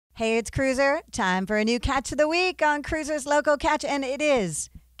Hey, it's Kruser. Time for a new Catch of the Week on Kruser's Local Catch, and it is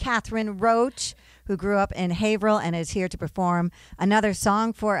Catherine Roche, who grew up in Haverhill and is here to perform another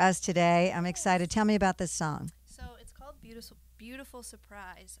song for us today. I'm excited. Tell me about this song. So it's called Beautiful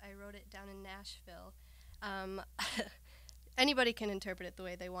Surprise. I wrote it down in Nashville. Anybody can interpret it the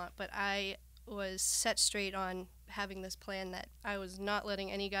way they want, but I was set straight on having this plan that I was not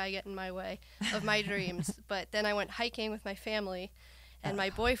letting any guy get in my way of my dreams. But then I went hiking with my family, and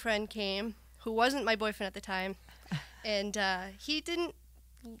my boyfriend came, who wasn't my boyfriend at the time, and I didn't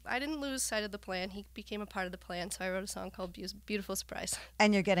lose sight of the plan. He became a part of the plan, so I wrote a song called Beautiful Surprise.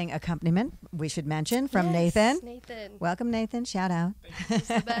 And you're getting accompaniment, we should mention, from Yes, Nathan. Nathan. Welcome, Nathan. Shout out. He's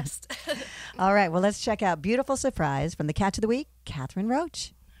the best. All right, well, let's check out Beautiful Surprise from the Catch of the Week, Catherine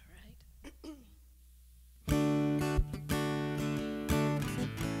Roche.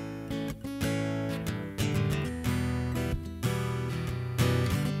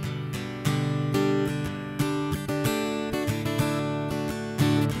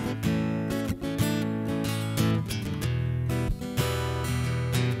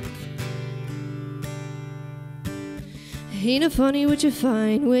 Ain't it funny what you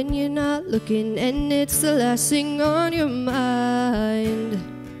find when you're not looking, and it's the last thing on your mind.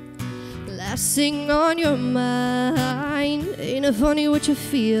 Last thing on your mind. Ain't it funny what you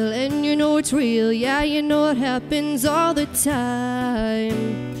feel, and you know it's real. Yeah, you know it happens all the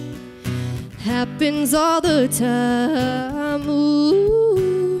time. Happens all the time.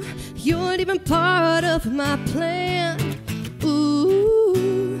 Ooh, you weren't even part of my plan.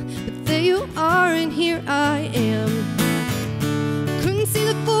 Ooh, but there you are, and here I am. See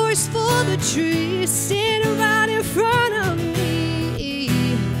the forest for the trees standing right in front of me,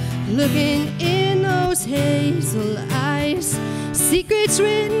 looking in those hazel eyes, secrets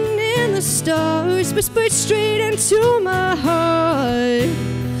written in the stars, whispered straight into my heart.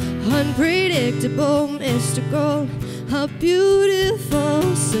 Unpredictable, mystical, a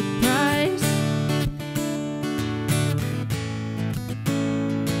beautiful surprise.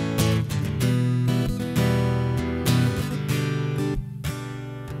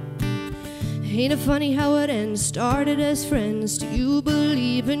 Ain't it funny how it ends? Started as friends. Do you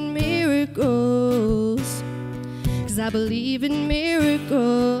believe in miracles? 'Cause I believe in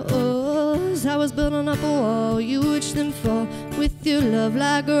miracles. I was building up a wall, you watched them fall with your love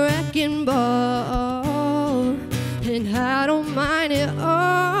like a wrecking ball. And I don't mind it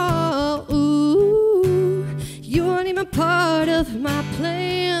all. Ooh, you weren't even part of my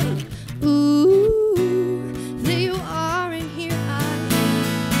plan. Ooh, there you are, and here I am.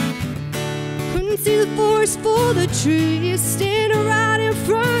 See the forest for the trees standing right in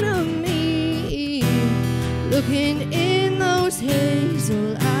front of me, looking in those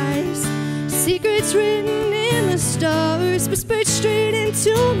hazel eyes, secrets written in the stars, whispered straight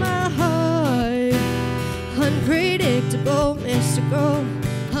into my heart. Unpredictable, mystical,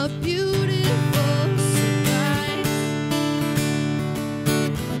 a beautiful surprise.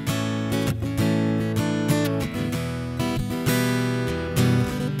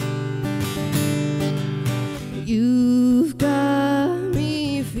 You've got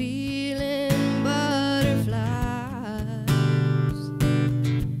me feeling butterflies.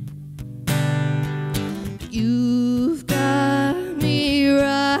 You've got me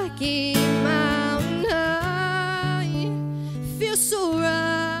rocking mountain high. Feels so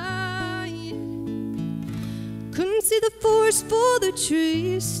right. Couldn't see the forest for the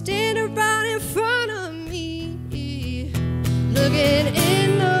trees standing right in front of me, looking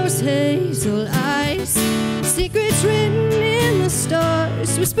in those hazel eyes, secrets written in the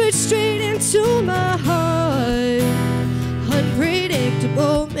stars, whispered straight into my heart.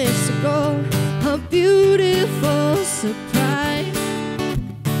 Unpredictable, mystical, a beautiful surprise.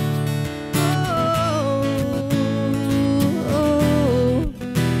 Oh, oh.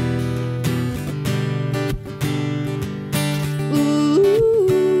 Ooh.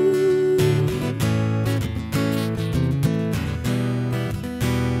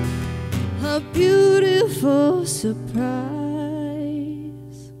 A beautiful surprise.